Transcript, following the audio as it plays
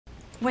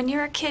When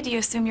you're a kid, you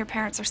assume your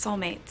parents are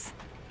soulmates.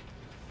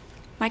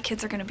 My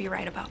kids are gonna be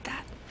right about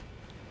that.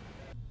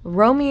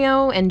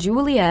 Romeo and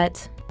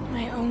Juliet.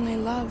 My only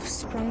love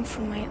sprung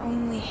from my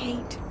only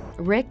hate.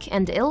 Rick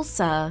and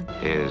Ilsa.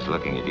 Here's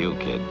looking at you,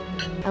 kid.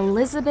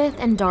 Elizabeth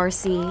and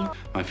Darcy.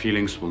 My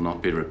feelings will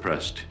not be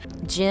repressed.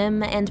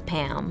 Jim and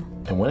Pam.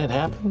 And when it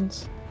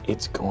happens,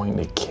 it's going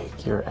to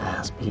kick your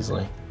ass,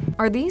 Beasley.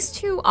 Are these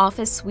two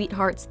office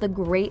sweethearts the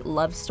great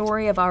love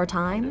story of our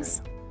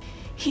times?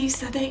 He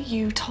said that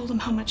you told him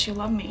how much you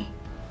love me.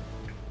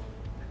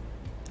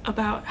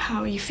 About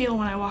how you feel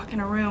when I walk in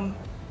a room.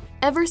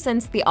 Ever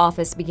since The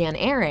Office began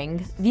airing,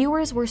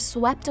 viewers were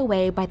swept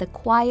away by the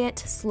quiet,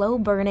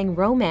 slow-burning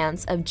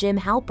romance of Jim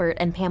Halpert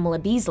and Pamela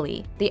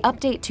Beasley, the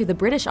update to the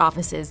British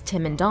Office's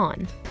Tim and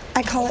Dawn.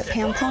 I call it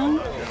Pam Pong.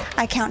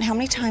 I count how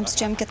many times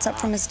Jim gets up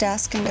from his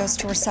desk and goes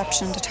to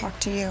reception to talk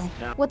to you.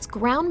 What's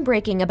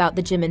groundbreaking about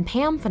the Jim and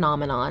Pam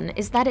phenomenon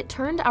is that it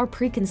turned our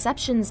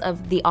preconceptions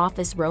of The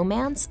Office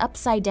romance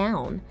upside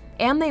down,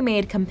 and they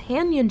made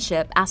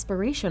companionship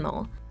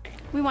aspirational.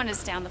 We wanted to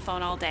stay on the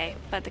phone all day,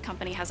 but the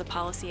company has a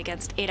policy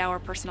against 8-hour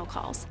personal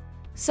calls.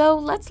 So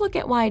let's look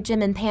at why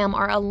Jim and Pam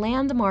are a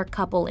landmark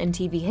couple in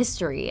TV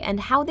history and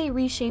how they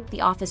reshape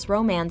the office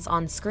romance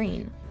on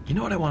screen. You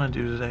know what I want to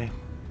do today?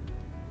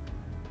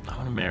 I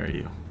want to marry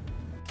you.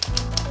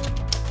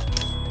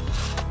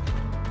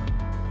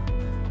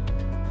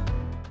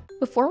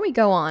 Before we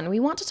go on, we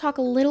want to talk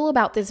a little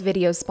about this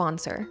video's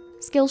sponsor,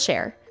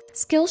 Skillshare.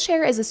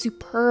 Skillshare is a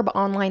superb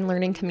online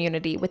learning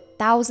community with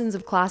thousands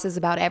of classes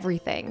about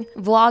everything: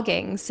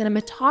 vlogging,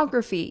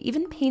 cinematography,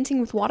 even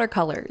painting with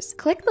watercolors.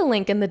 Click the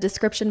link in the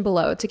description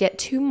below to get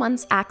 2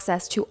 months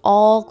access to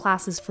all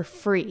classes for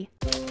free.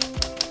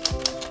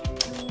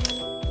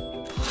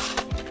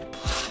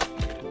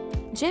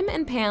 Jim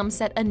and Pam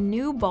set a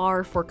new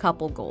bar for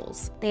couple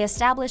goals. They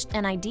established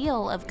an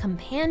ideal of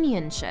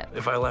companionship.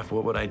 If I left,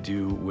 what would I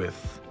do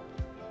with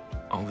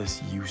all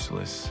this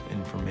useless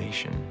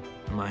information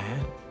in my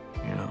head?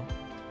 You know,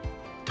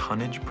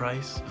 tonnage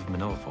price of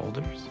manila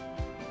folders,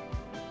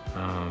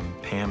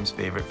 Pam's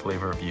favorite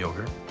flavor of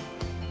yogurt,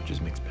 which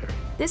is mixed berry.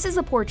 This is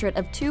a portrait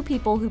of two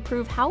people who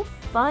prove how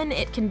fun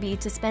it can be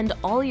to spend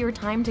all your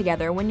time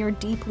together when you're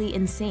deeply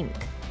in sync.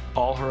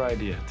 All her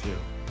idea, too.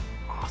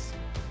 Awesome.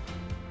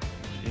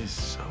 She's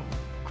so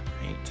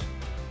great.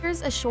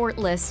 Here's a short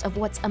list of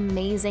what's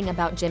amazing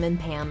about Jim and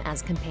Pam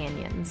as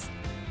companions.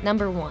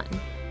 Number 1,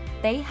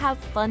 they have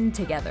fun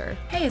together.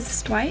 Hey, is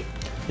this Dwight?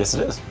 Yes,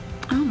 it is.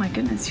 Oh my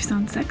goodness, you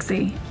sound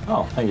sexy.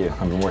 Oh, thank you.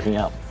 I've been working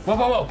out. Whoa,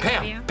 whoa, whoa,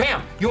 Pam!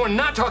 Pam! You are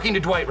not talking to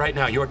Dwight right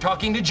now. You are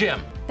talking to Jim.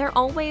 They're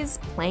always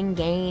playing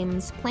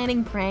games,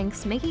 planning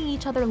pranks, making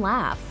each other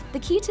laugh. The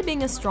key to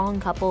being a strong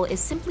couple is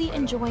simply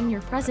enjoying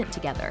your present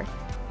together.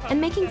 And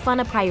making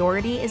fun a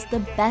priority is the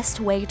best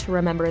way to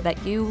remember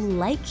that you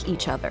like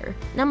each other.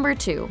 Number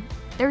 2,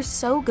 they're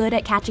so good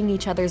at catching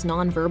each other's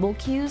nonverbal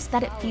cues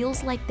that it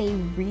feels like they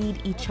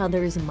read each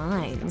other's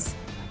minds.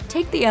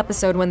 Take the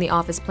episode when the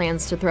office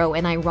plans to throw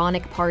an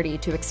ironic party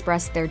to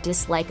express their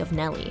dislike of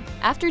Nellie.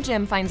 After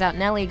Jim finds out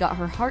Nellie got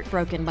her heart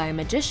broken by a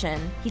magician,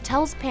 he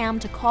tells Pam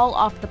to call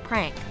off the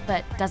prank,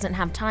 but doesn't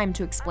have time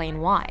to explain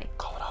why.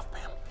 Call it off,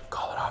 Pam.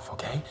 Call it off,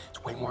 okay?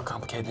 It's way more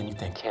complicated than you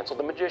think. Cancel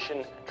the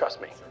magician.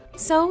 Trust me.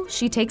 So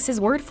she takes his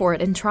word for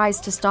it and tries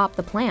to stop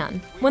the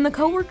plan. When the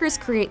coworkers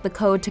create the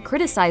code to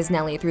criticize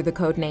Nellie through the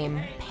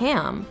codename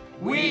Pam,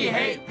 We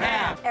hate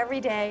Pam!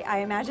 Every day, I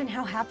imagine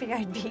how happy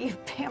I'd be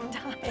if Pam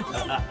died.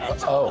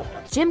 Oh.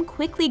 Jim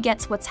quickly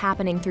gets what's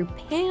happening through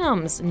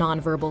Pam's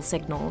nonverbal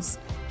signals.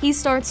 He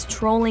starts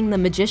trolling the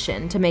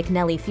magician to make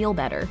Nellie feel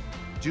better.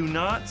 Do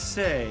not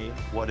say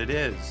what it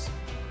is.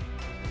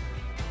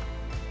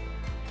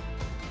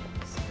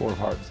 4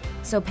 parts.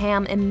 So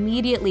Pam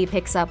immediately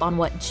picks up on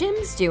what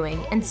Jim's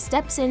doing and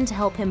steps in to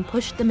help him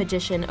push the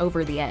magician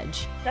over the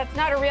edge. That's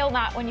not a real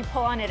knot. When you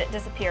pull on it, it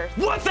disappears.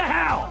 What the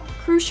hell?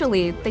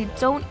 Crucially, they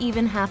don't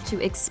even have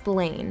to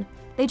explain.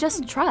 They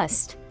just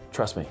trust.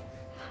 Trust me.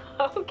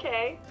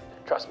 Okay.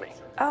 Trust me.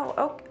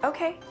 Oh,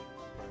 okay.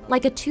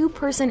 Like a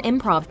 2-person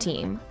improv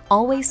team,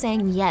 always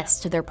saying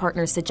yes to their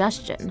partner's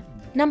suggestion.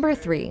 Number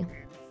 3,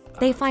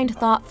 they find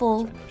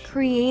thoughtful,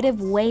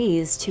 creative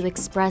ways to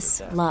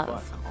express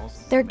love.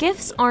 Their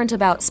gifts aren't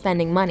about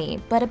spending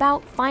money, but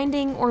about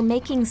finding or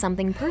making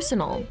something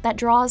personal that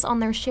draws on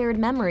their shared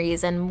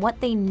memories and what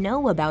they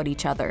know about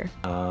each other.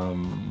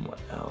 What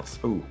else?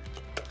 Ooh,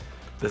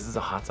 this is a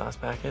hot sauce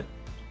packet.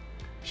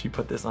 She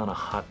put this on a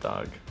hot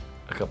dog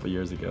a couple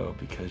years ago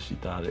because she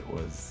thought it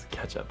was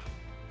ketchup.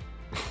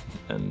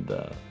 And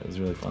it was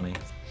really funny.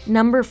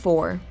 Number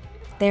 4,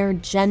 they're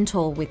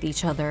gentle with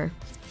each other.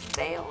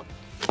 Failed.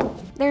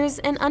 There's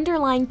an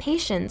underlying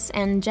patience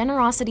and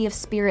generosity of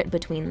spirit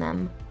between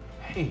them.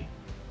 Hey,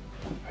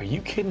 are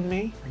you kidding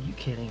me? Are you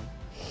kidding?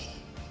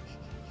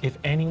 If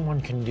anyone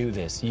can do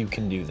this, you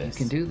can do this. You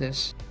can do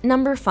this.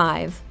 Number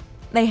 5,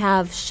 they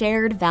have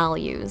shared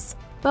values.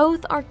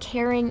 Both are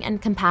caring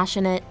and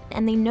compassionate,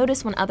 and they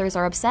notice when others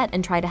are upset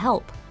and try to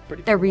help.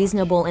 They're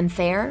reasonable and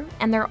fair,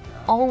 and they're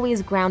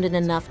always grounded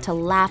enough to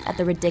laugh at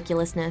the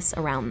ridiculousness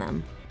around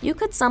them. You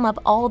could sum up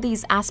all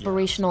these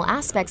aspirational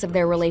aspects of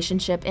their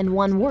relationship in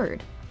one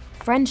word: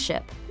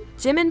 friendship.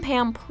 Jim and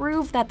Pam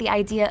prove that the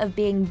idea of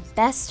being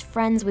best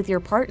friends with your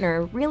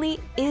partner really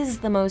is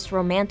the most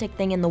romantic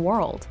thing in the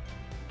world.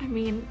 I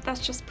mean, that's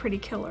just pretty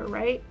killer,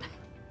 right?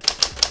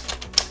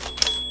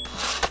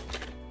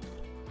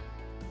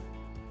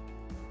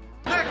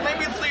 Heck,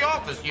 maybe it's the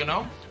office, you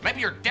know? Maybe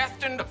you're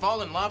destined to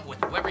fall in love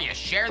with whoever you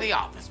share the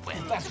office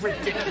with. That's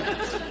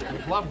ridiculous.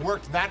 If love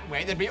worked that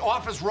way, there'd be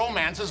office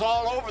romances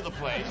all over the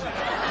place.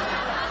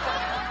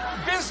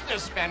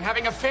 Businessmen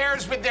having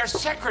affairs with their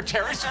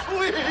secretaries,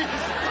 please.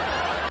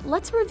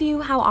 Let's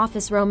review how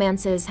office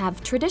romances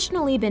have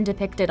traditionally been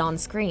depicted on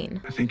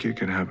screen. I think it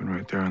could happen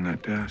right there on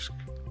that desk.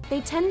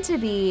 They tend to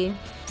be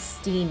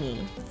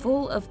steamy,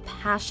 full of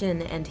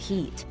passion and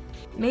heat,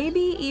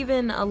 maybe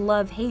even a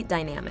love-hate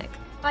dynamic.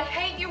 I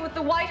hate you with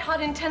the white-hot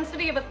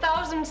intensity of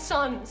 1,000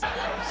 suns.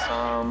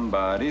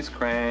 Somebody's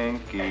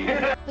cranky.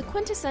 The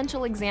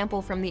quintessential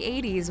example from the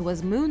 80s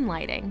was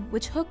Moonlighting,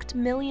 which hooked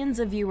millions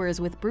of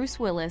viewers with Bruce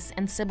Willis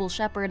and Sybil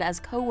Shepherd as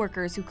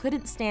co-workers who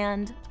couldn't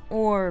stand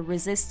or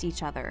resist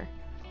each other.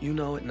 You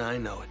know it and I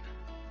know it.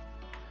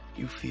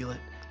 You feel it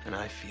and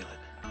I feel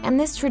it. And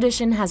this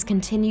tradition has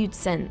continued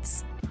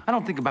since. I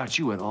don't think about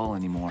you at all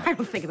anymore. I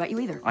don't think about you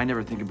either. I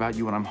never think about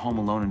you when I'm home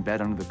alone in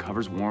bed under the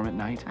covers, warm at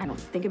night. I don't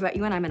think about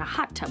you when I'm in a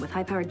hot tub with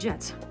high-powered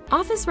jets.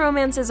 Office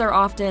romances are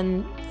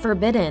often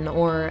forbidden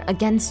or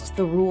against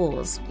the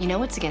rules. You know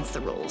what's against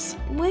the rules.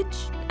 Which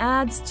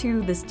adds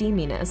to the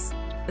steaminess.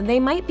 They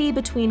might be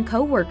between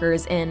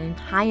co-workers in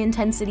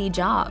high-intensity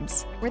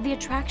jobs, where the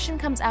attraction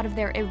comes out of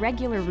their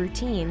irregular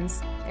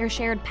routines, their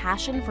shared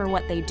passion for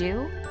what they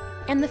do,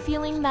 and the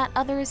feeling that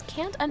others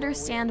can't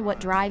understand what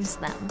drives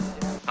them.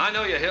 I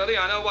know you, Hildy.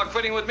 I know what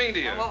quitting would mean to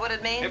you. What would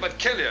it mean? It would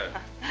kill you.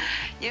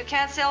 You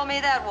can't sell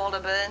me that, Walter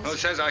Burns. Who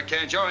says I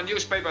can't? You're a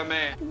newspaper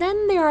man.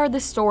 Then there are the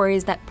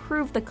stories that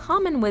prove the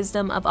common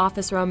wisdom of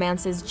office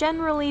romances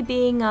generally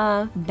being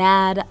a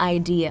bad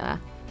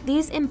idea.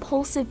 These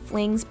impulsive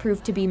flings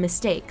prove to be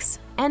mistakes,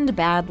 end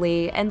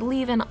badly, and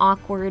leave an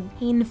awkward,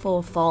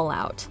 painful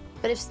fallout.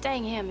 But if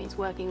staying here means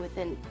working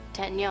within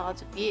 10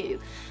 yards of you,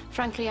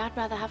 frankly, I'd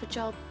rather have a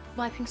job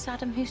wiping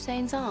Saddam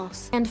Hussein's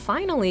ass. And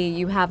finally,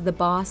 you have the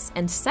boss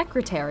and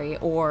secretary,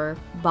 or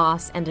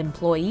boss and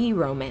employee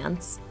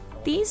romance.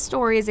 These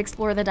stories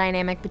explore the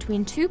dynamic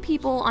between two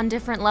people on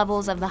different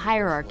levels of the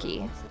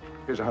hierarchy.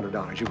 Here's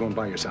 $100. You go and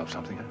buy yourself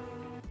something. Huh?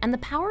 And the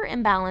power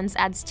imbalance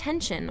adds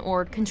tension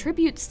or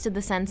contributes to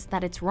the sense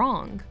that it's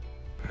wrong.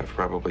 I've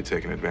probably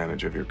taken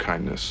advantage of your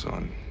kindness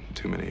on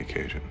too many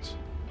occasions.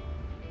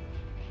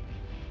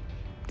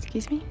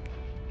 Excuse me?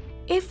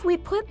 If we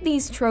put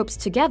these tropes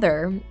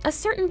together, a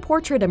certain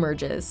portrait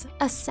emerges,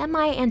 a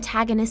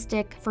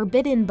semi-antagonistic,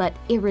 forbidden but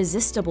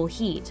irresistible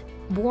heat,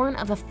 born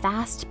of a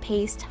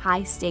fast-paced,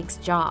 high-stakes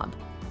job.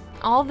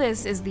 All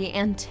this is the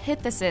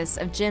antithesis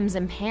of Jim's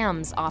and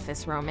Pam's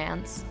office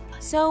romance.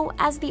 So,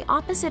 as the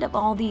opposite of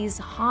all these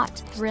hot,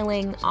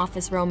 thrilling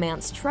office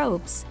romance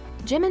tropes,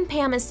 Jim and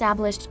Pam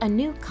established a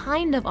new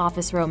kind of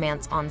office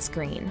romance on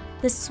screen.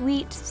 The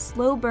sweet,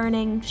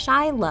 slow-burning,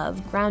 shy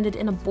love grounded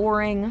in a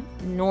boring,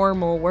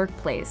 normal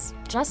workplace,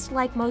 just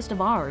like most of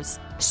ours.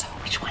 So,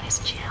 which one is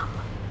Jim?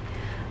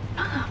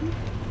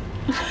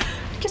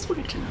 Just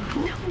wanted to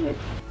know.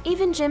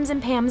 Even Jim's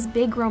and Pam's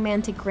big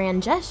romantic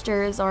grand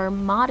gestures are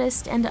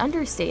modest and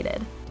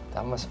understated.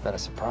 That must have been a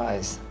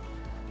surprise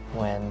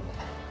when,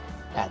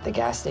 at the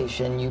gas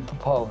station, you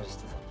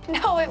proposed.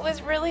 No, it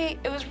was really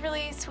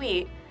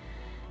sweet.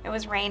 It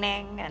was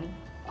raining and...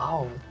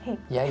 Oh,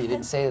 yeah, you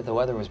didn't say that the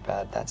weather was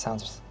bad. That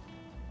sounds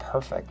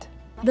perfect.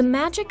 The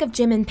magic of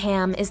Jim and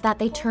Pam is that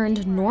they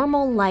turned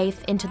normal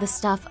life into the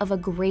stuff of a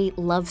great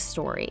love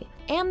story.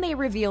 And they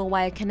reveal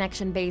why a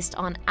connection based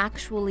on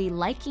actually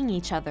liking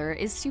each other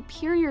is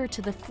superior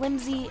to the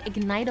flimsy,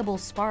 ignitable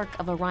spark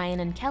of Orion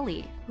and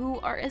Kelly, who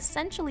are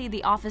essentially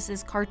the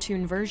Office's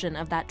cartoon version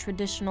of that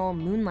traditional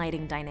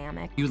moonlighting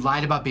dynamic. You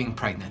lied about being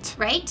pregnant.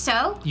 Right,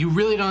 so? You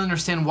really don't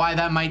understand why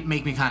that might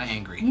make me kind of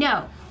angry.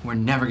 No. We're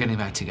never getting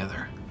back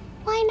together.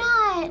 Why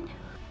not?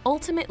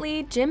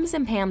 Ultimately, Jim's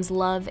and Pam's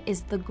love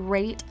is the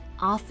great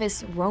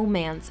office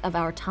romance of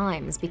our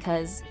times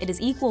because it is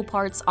equal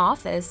parts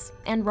office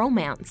and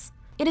romance.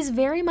 It is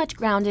very much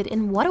grounded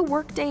in what a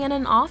workday in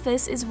an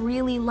office is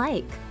really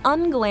like,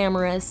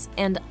 unglamorous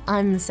and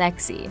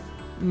unsexy,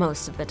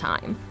 most of the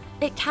time.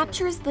 It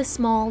captures the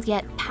small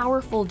yet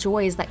powerful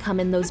joys that come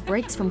in those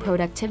breaks from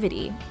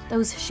productivity,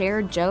 those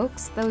shared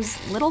jokes, those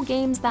little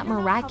games that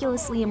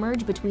miraculously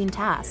emerge between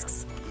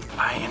tasks.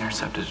 I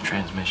intercepted a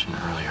transmission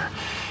earlier,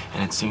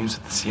 and it seems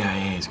that the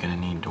CIA is going to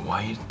need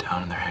Dwight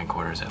down in their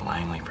headquarters at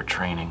Langley for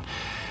training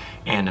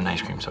and an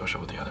ice cream social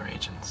with the other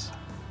agents.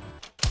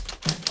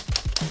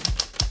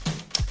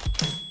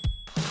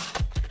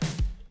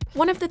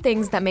 One of the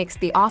things that makes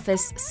The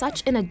Office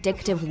such an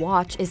addictive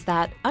watch is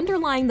that,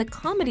 underlying the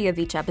comedy of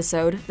each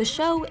episode, the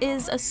show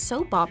is a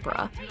soap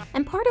opera.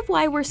 And part of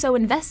why we're so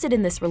invested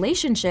in this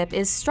relationship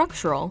is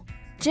structural.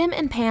 Jim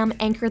and Pam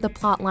anchor the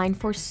plotline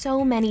for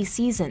so many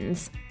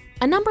seasons.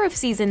 A number of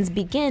seasons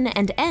begin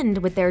and end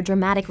with their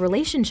dramatic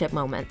relationship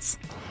moments.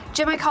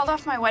 Jim, I called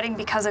off my wedding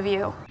because of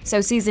you. So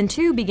season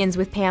 2 begins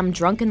with Pam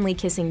drunkenly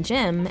kissing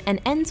Jim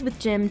and ends with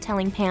Jim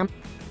telling Pam,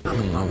 I'm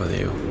in love with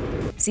you.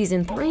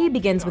 Season 3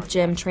 begins with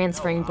Jim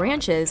transferring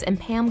branches and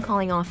Pam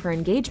calling off her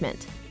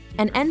engagement,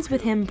 and ends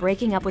with him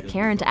breaking up with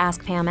Karen to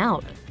ask Pam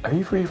out. Are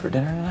you free for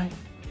dinner tonight?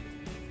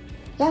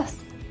 Yes.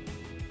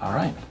 All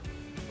right.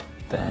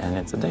 Then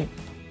it's a date.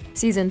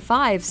 Season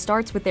 5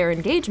 starts with their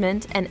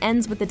engagement and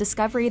ends with the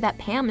discovery that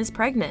Pam is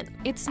pregnant.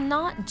 It's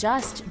not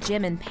just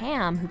Jim and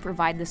Pam who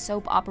provide the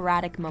soap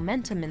operatic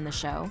momentum in the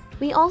show.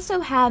 We also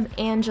have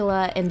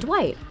Angela and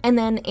Dwight, and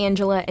then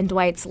Angela and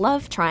Dwight's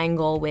love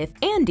triangle with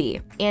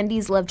Andy,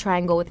 Andy's love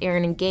triangle with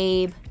Aaron and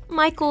Gabe,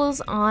 Michael's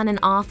on and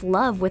off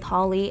love with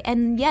Holly,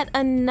 and yet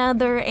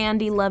another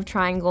Andy love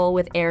triangle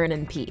with Aaron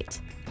and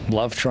Pete.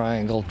 Love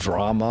triangle,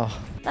 drama.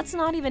 That's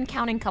not even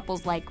counting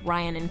couples like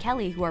Ryan and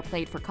Kelly who are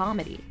played for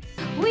comedy.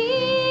 We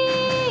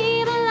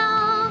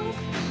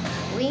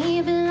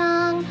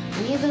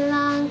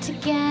belong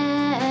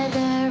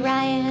together,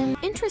 Ryan.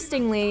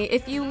 Interestingly,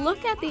 if you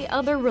look at the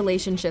other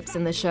relationships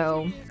in the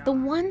show, the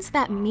ones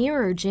that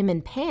mirror Jim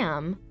and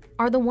Pam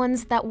are the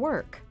ones that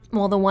work,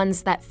 while the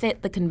ones that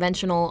fit the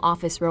conventional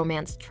office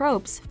romance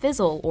tropes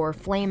fizzle or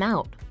flame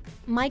out.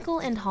 Michael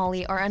and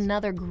Holly are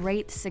another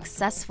great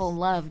successful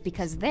love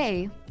because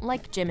they,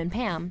 like Jim and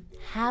Pam,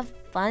 have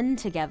fun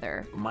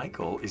together.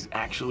 Michael is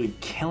actually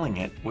killing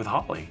it with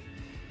Holly.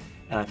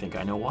 And I think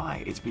I know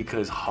why. It's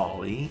because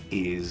Holly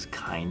is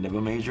kind of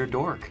a major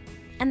dork.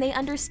 And they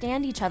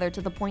understand each other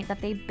to the point that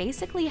they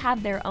basically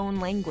have their own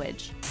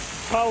language.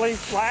 Holly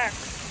Flack,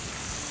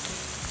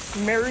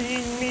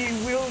 marrying me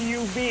will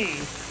you be?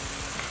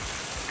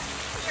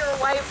 Your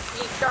wife,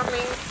 you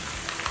dummy.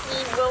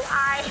 Me will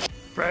I.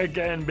 Frank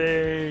and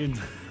Beans.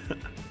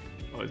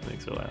 Always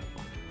makes her laugh.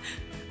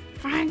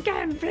 Frank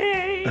and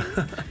Beans.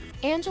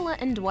 Angela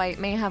and Dwight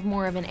may have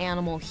more of an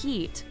animal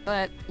heat,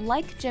 but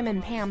like Jim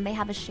and Pam, they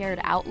have a shared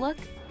outlook.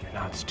 You're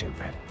not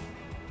stupid.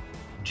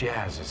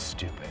 Jazz is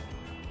stupid.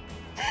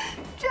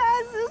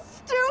 Jazz is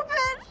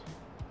stupid!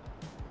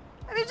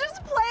 I mean,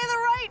 just play the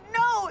right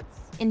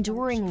notes!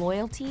 Enduring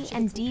loyalty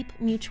and deep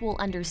mutual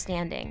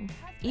understanding,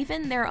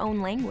 even their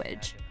own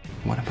language.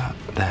 What about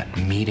that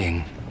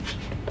meeting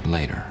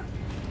later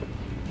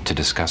to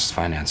discuss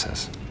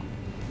finances?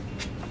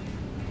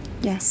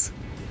 Yes.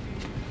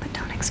 But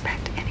don't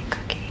expect any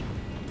cookie.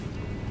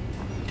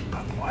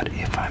 But what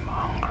if I'm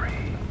hungry?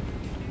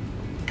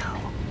 No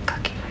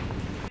cookie.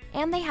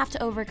 And they have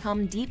to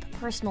overcome deep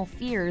personal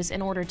fears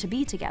in order to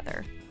be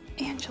together.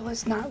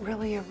 Angela's not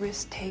really a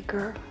risk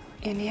taker,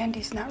 and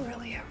Andy's not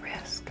really a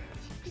risk.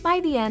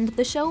 By the end,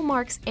 the show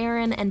marks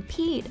Aaron and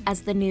Pete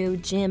as the new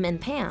Jim and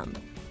Pam.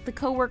 The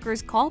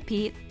co-workers call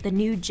Pete the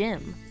new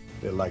Jim.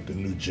 They're like the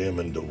new Jim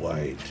and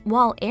Dwight.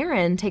 While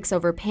Aaron takes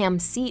over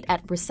Pam's seat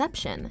at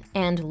reception,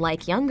 and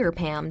like younger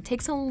Pam,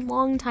 takes a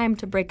long time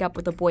to break up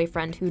with a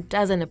boyfriend who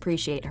doesn't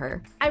appreciate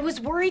her. I was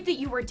worried that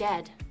you were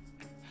dead.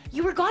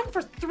 You were gone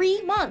for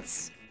 3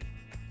 months.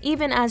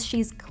 Even as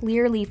she's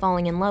clearly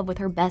falling in love with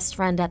her best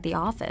friend at the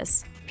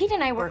office. Pete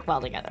and I work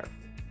well together.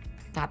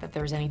 Not that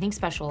there's anything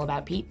special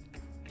about Pete.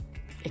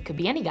 It could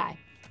be any guy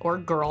or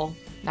girl.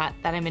 Not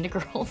that I'm into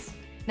girls.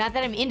 Not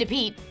that I'm into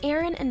Pete.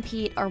 Aaron and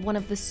Pete are one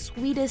of the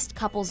sweetest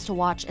couples to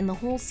watch in the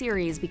whole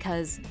series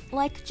because,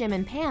 like Jim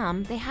and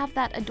Pam, they have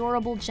that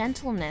adorable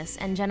gentleness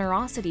and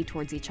generosity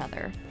towards each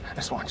other. I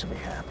just want you to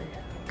be happy,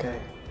 okay?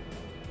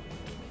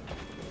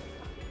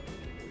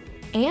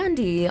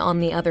 Andy,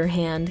 on the other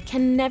hand,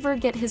 can never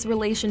get his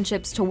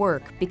relationships to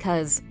work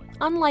because,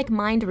 unlike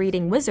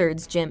mind-reading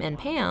wizards Jim and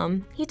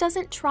Pam, he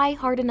doesn't try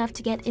hard enough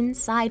to get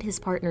inside his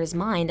partner's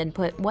mind and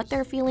put what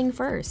they're feeling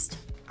first.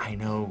 I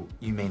know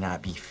you may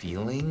not be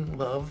feeling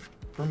love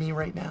for me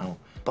right now,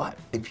 but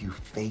if you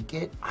fake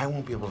it, I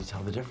won't be able to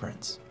tell the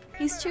difference.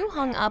 He's too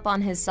hung up on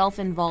his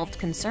self-involved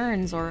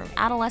concerns or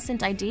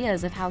adolescent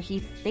ideas of how he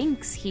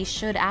thinks he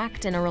should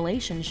act in a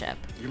relationship.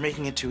 You're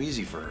making it too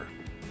easy for her.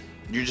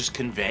 You're just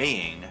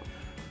conveying,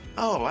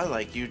 oh, I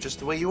like you just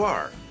the way you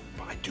are.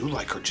 But I do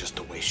like her just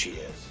the way she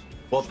is.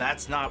 Well,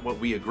 that's not what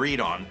we agreed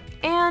on.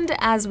 And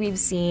as we've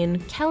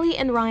seen, Kelly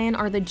and Ryan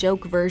are the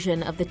joke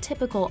version of the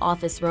typical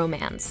office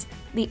romance,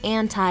 the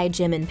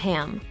anti-Jim and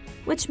Pam,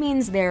 which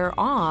means they're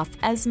off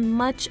as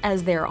much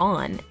as they're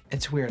on.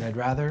 It's weird. I'd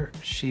rather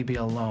she be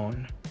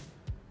alone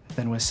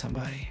than with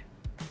somebody.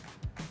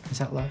 Is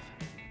that love?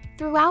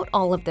 Throughout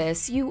all of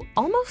this, you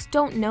almost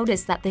don't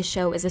notice that this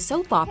show is a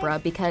soap opera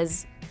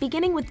because,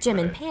 beginning with Jim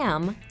and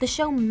Pam, the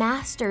show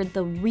mastered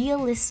the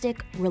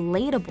realistic,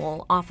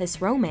 relatable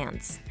office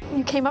romance.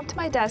 You came up to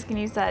my desk and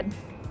you said,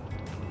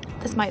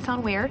 "This might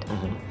sound weird,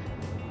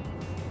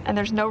 and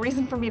there's no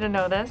reason for me to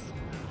know this,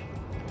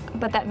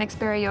 but that mixed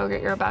berry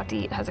yogurt you're about to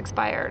eat has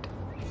expired."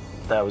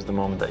 That was the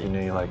moment that you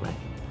knew you liked me.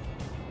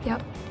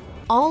 Yep.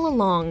 All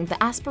along, the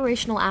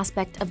aspirational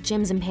aspect of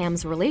Jim's and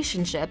Pam's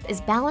relationship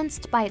is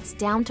balanced by its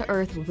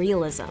down-to-earth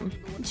realism.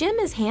 Jim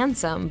is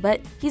handsome,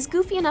 but he's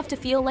goofy enough to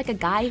feel like a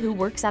guy who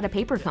works at a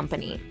paper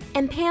company.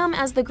 And Pam,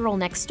 as the girl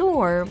next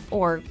door,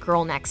 or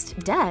girl next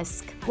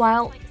desk,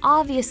 while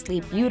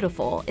obviously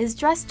beautiful, is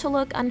dressed to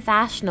look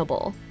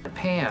unfashionable.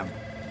 Pam,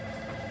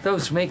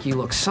 those make you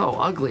look so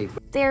ugly.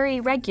 They're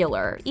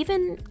irregular,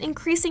 even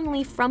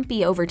increasingly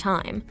frumpy over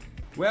time.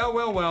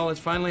 Well, it's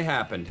finally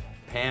happened.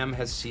 Pam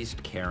has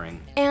ceased caring.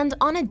 And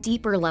on a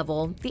deeper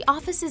level, The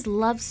Office's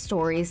love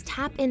stories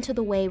tap into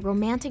the way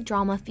romantic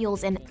drama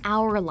feels in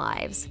our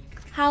lives.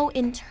 How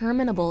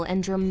interminable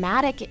and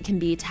dramatic it can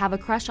be to have a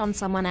crush on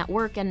someone at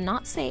work and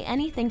not say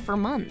anything for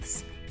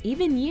months,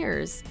 even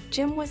years.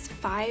 Jim was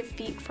 5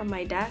 feet from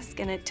my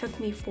desk, and it took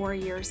me 4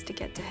 years to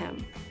get to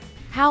him.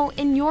 How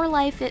in your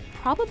life it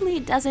probably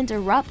doesn't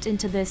erupt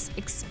into this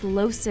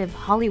explosive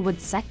Hollywood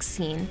sex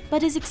scene,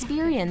 but is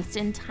experienced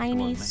in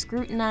tiny,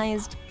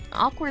 scrutinized,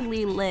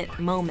 awkwardly lit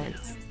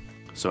moments.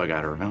 So I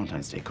got her a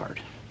Valentine's Day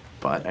card.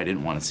 But I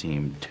didn't want to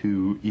seem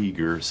too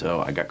eager,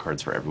 so I got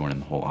cards for everyone in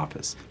the whole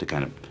office to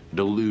kind of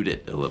dilute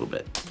it a little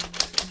bit.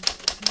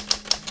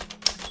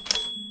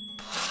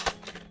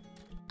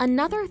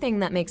 Another thing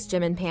that makes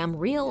Jim and Pam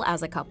real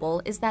as a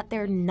couple is that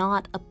they're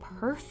not a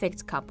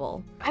perfect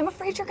couple. I'm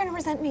afraid you're gonna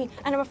resent me,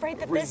 and I'm afraid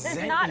that this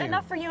is not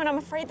enough for you, and I'm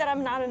afraid that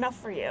I'm not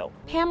enough for you.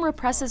 Pam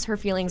represses her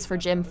feelings for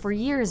Jim for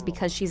years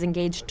because she's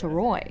engaged to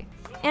Roy.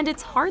 And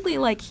it's hardly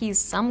like he's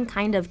some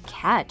kind of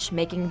catch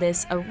making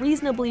this a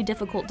reasonably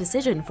difficult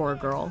decision for a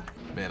girl.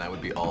 Man, I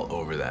would be all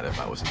over that if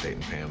I wasn't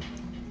dating Pam.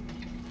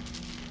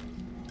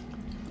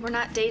 We're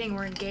not dating,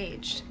 we're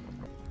engaged.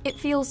 It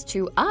feels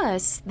to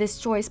us this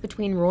choice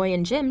between Roy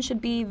and Jim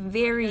should be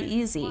very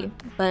easy,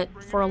 but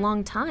for a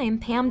long time,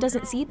 Pam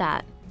doesn't see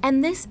that.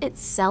 And this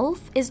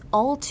itself is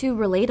all too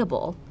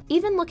relatable.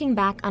 Even looking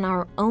back on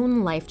our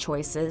own life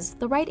choices,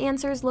 the right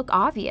answers look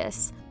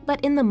obvious.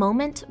 But in the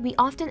moment, we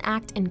often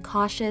act in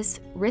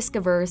cautious,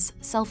 risk-averse,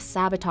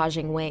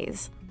 self-sabotaging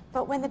ways.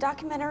 But when the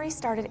documentary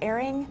started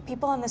airing,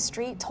 people on the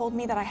street told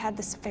me that I had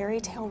this fairy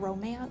tale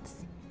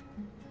romance.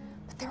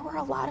 But there were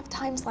a lot of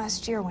times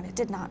last year when it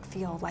did not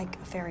feel like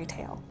a fairy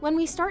tale. When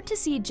we start to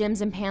see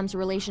Jim's and Pam's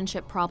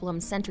relationship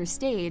problems center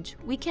stage,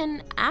 we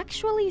can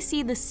actually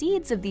see the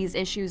seeds of these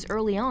issues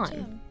early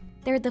on.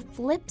 They're the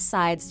flip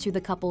sides to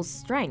the couple's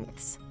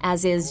strengths,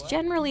 as is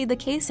generally the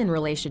case in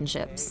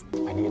relationships.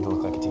 I need to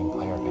look like a team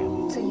player,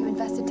 Pam. So you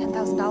invested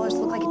 $10,000 to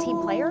look like a team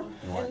player?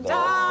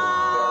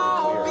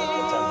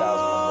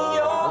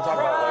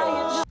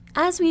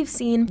 As we've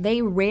seen,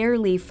 they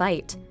rarely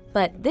fight,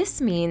 but this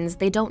means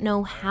they don't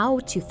know how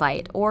to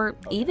fight or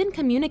even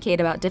communicate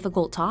about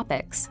difficult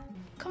topics.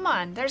 Come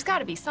on, there's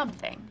gotta be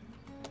something.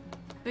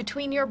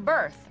 Between your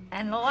birth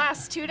and the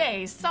last 2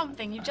 days,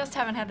 something you just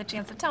haven't had the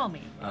chance to tell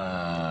me.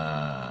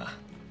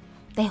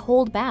 They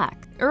hold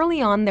back. Early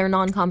on, their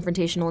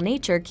non-confrontational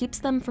nature keeps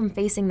them from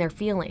facing their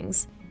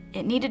feelings.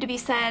 It needed to be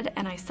said,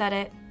 and I said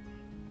it.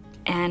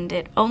 And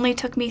it only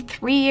took me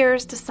 3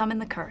 years to summon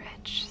the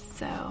courage,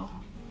 so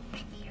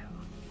thank you.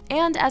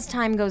 And as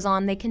time goes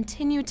on, they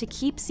continue to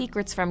keep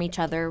secrets from each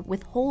other,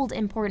 withhold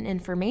important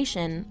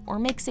information, or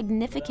make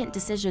significant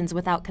decisions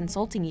without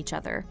consulting each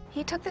other.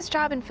 He took this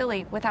job in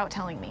Philly without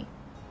telling me.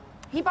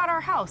 He bought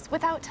our house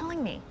without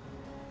telling me.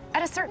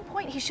 At a certain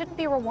point, he shouldn't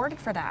be rewarded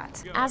for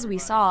that. As we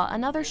saw,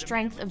 another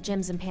strength of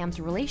Jim's and Pam's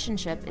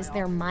relationship is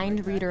their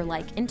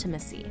mind-reader-like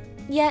intimacy.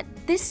 Yet,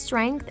 this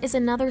strength is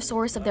another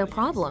source of their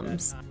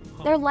problems.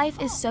 Their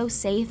life is so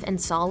safe and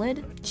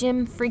solid,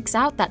 Jim freaks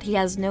out that he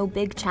has no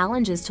big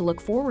challenges to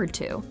look forward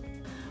to.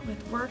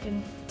 With work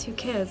and 2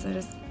 kids,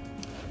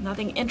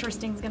 nothing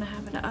interesting is gonna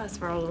happen to us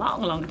for a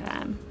long, long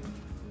time.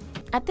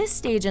 At this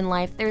stage in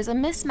life, there's a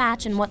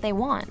mismatch in what they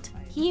want.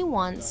 He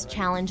wants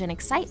challenge and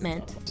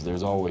excitement.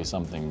 There's always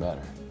something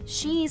better.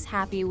 She's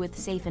happy with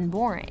safe and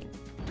boring.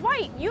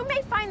 Dwight, you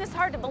may find this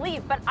hard to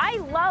believe, but I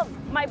love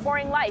my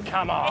boring life.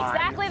 Come on.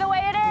 Exactly the way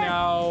it is.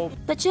 No.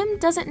 But Jim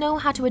doesn't know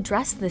how to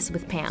address this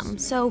with Pam,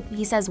 so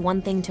he says one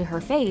thing to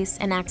her face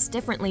and acts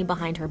differently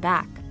behind her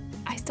back.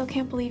 I still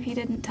can't believe he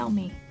didn't tell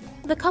me.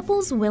 The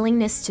couple's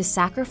willingness to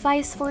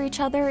sacrifice for each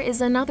other is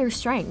another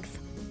strength.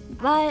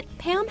 But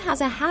Pam has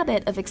a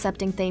habit of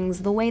accepting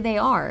things the way they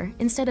are,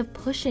 instead of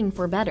pushing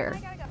for better.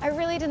 I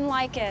really didn't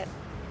like it.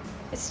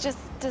 It's just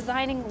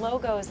designing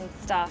logos and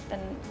stuff,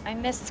 and I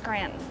miss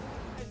Scranton.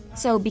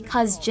 So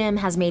because Jim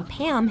has made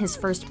Pam his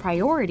first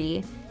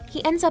priority,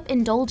 he ends up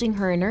indulging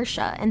her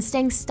inertia and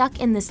staying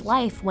stuck in this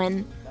life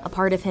when a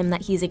part of him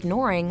that he's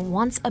ignoring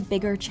wants a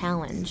bigger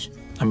challenge.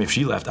 I mean, if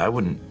she left, I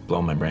wouldn't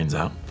blow my brains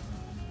out.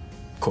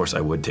 Of course,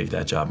 I would take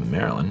that job in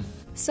Maryland.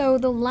 So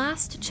the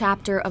last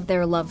chapter of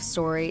their love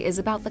story is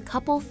about the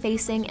couple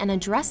facing and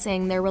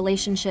addressing their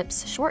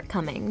relationship's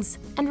shortcomings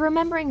and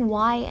remembering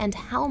why and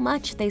how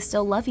much they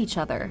still love each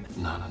other.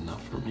 Not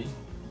enough for me.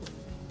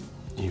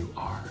 You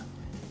are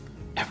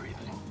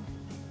everything.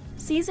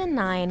 Season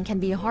 9 can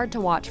be hard to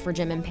watch for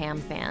Jim and Pam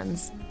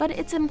fans, but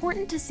it's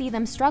important to see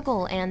them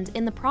struggle and,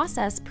 in the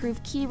process,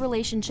 prove key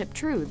relationship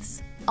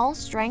truths. all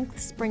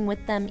strengths bring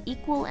with them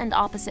equal and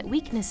opposite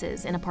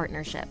weaknesses in a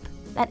partnership.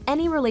 That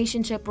any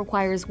relationship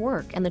requires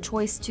work and the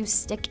choice to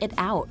stick it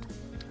out.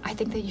 I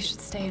think that you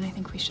should stay and I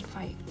think we should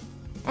fight.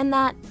 And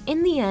that,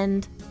 in the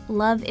end,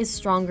 love is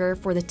stronger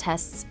for the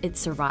tests it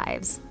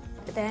survives.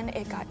 Then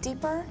it got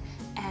deeper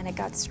and it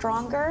got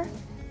stronger,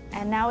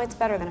 and now it's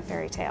better than a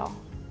fairy tale.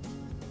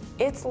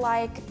 It's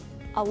like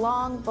a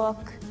long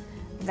book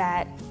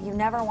that you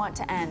never want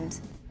to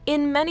end.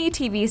 In many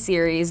TV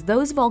series,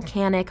 those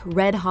volcanic,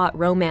 red-hot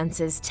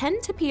romances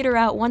tend to peter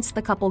out once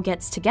the couple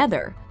gets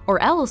together,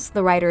 or else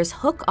the writers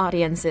hook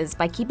audiences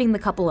by keeping the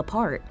couple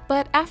apart.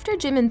 But after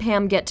Jim and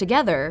Pam get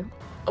together,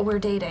 we're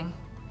dating.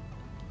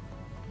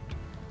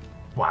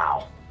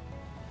 Wow.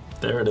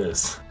 There it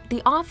is.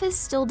 The Office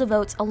still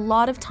devotes a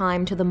lot of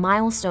time to the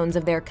milestones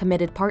of their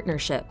committed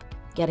partnership.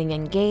 Getting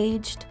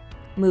engaged,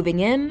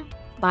 moving in,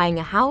 buying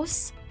a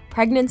house,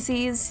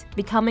 pregnancies,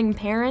 becoming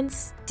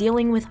parents,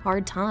 dealing with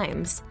hard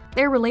times.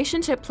 Their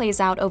relationship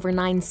plays out over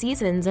 9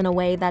 seasons in a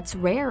way that's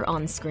rare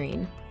on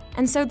screen.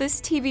 And so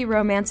this TV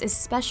romance is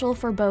special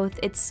for both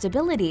its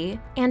stability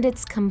and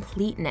its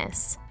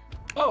completeness.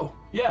 Oh,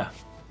 yeah.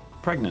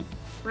 Pregnant.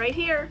 Right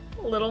here,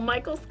 little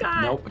Michael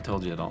Scott. Nope, I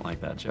told you I don't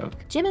like that joke.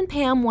 Jim and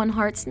Pam won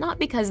hearts not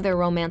because their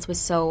romance was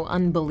so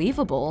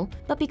unbelievable,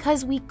 but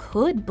because we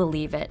could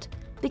believe it.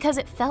 Because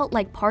it felt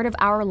like part of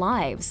our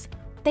lives.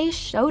 They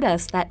showed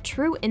us that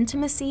true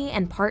intimacy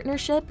and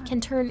partnership can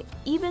turn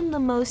even the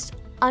most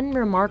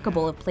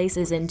unremarkable of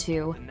places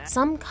into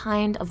some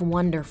kind of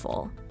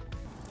wonderful.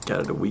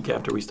 Got it a week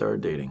after we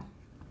started dating.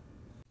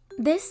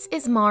 This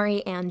is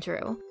Mari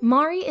Andrew.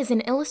 Mari is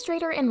an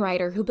illustrator and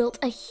writer who built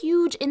a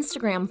huge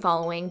Instagram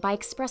following by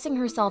expressing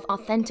herself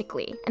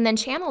authentically, and then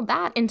channeled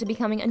that into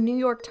becoming a New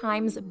York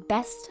Times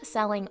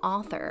best-selling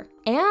author.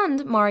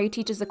 And Mari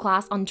teaches a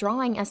class on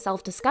drawing as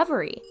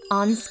self-discovery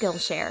on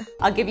Skillshare.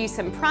 I'll give you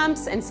some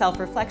prompts and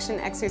self-reflection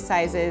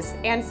exercises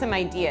and some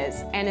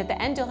ideas, and at the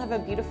end you'll have a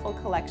beautiful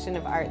collection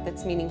of art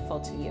that's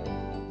meaningful to you.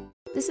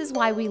 This is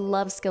why we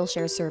love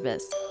Skillshare's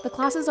service. The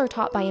classes are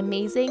taught by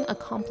amazing,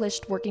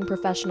 accomplished working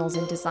professionals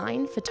in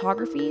design,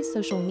 photography,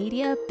 social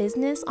media,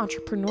 business,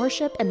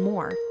 entrepreneurship, and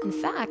more. In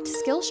fact,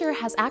 Skillshare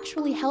has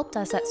actually helped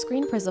us at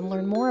Screen Prism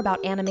learn more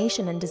about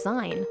animation and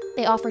design.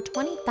 They offer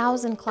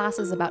 20,000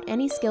 classes about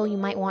any skill you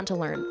might want to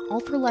learn, all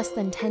for less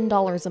than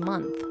 $10 a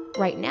month.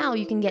 Right now,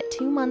 you can get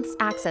 2 months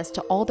access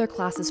to all their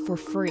classes for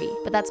free,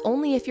 but that's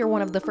only if you're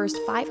one of the first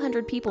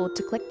 500 people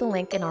to click the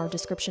link in our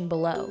description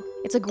below.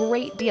 It's a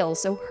great deal,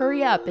 so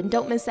hurry up and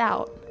don't miss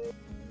out.